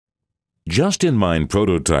Just-in-Mind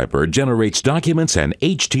Prototyper generates documents and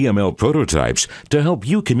HTML prototypes to help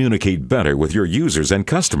you communicate better with your users and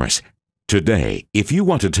customers. Today, if you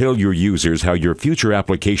want to tell your users how your future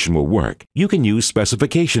application will work, you can use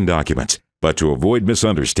specification documents. But to avoid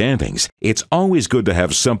misunderstandings, it's always good to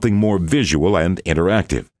have something more visual and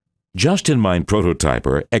interactive. Just-in-Mind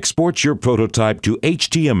Prototyper exports your prototype to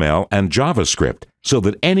HTML and JavaScript so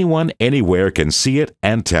that anyone, anywhere can see it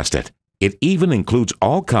and test it. It even includes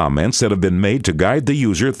all comments that have been made to guide the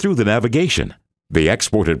user through the navigation. The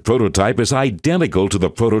exported prototype is identical to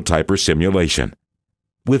the prototyper simulation.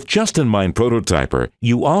 With Just-in-Mind Prototyper,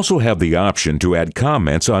 you also have the option to add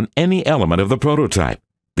comments on any element of the prototype.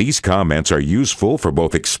 These comments are useful for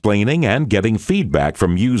both explaining and getting feedback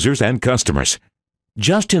from users and customers.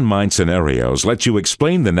 Just-in-Mind Scenarios lets you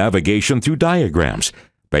explain the navigation through diagrams.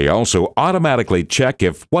 They also automatically check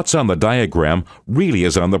if what's on the diagram really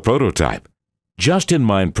is on the prototype.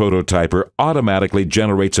 Just-in-Mind Prototyper automatically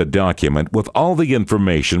generates a document with all the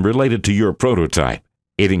information related to your prototype.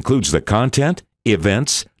 It includes the content,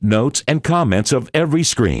 events, notes, and comments of every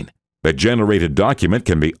screen. The generated document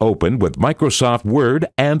can be opened with Microsoft Word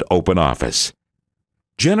and OpenOffice.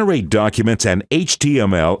 Generate documents and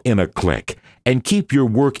HTML in a click and keep your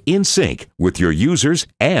work in sync with your users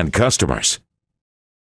and customers.